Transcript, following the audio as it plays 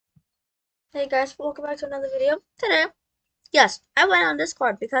Hey guys, welcome back to another video. Today, yes, I went on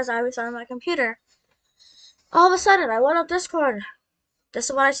Discord because I was on my computer. All of a sudden, I went on Discord. This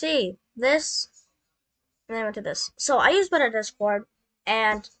is what I see. This, and then I went to this. So I use better Discord,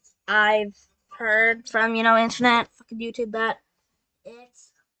 and I've heard from, internet, fucking YouTube, that it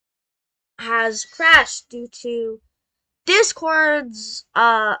has crashed due to Discord's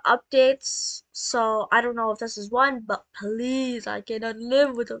updates. So I don't know if this is one, but please, I cannot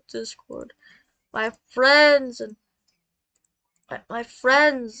live without Discord. My friends and my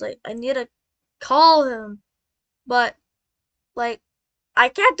friends, like, I need to call him, but like I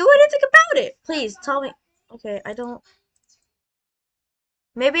can't do anything about it. Please tell me. Okay, I don't.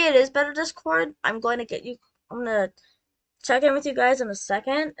 Maybe it is better Discord. I'm gonna check in with you guys in a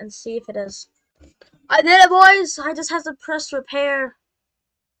second and see if it is. I did it, boys. I just have to press repair.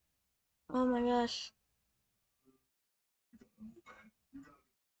 Oh my gosh.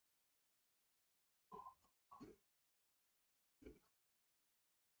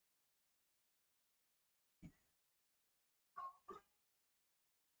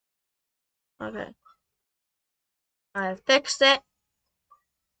 Okay, I fixed it.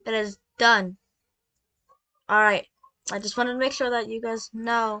 It is done. All right. I just wanted to make sure that you guys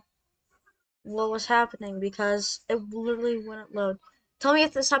know what was happening because it literally wouldn't load. Tell me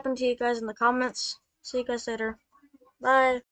if this happened to you guys in the comments. See you guys later. Bye.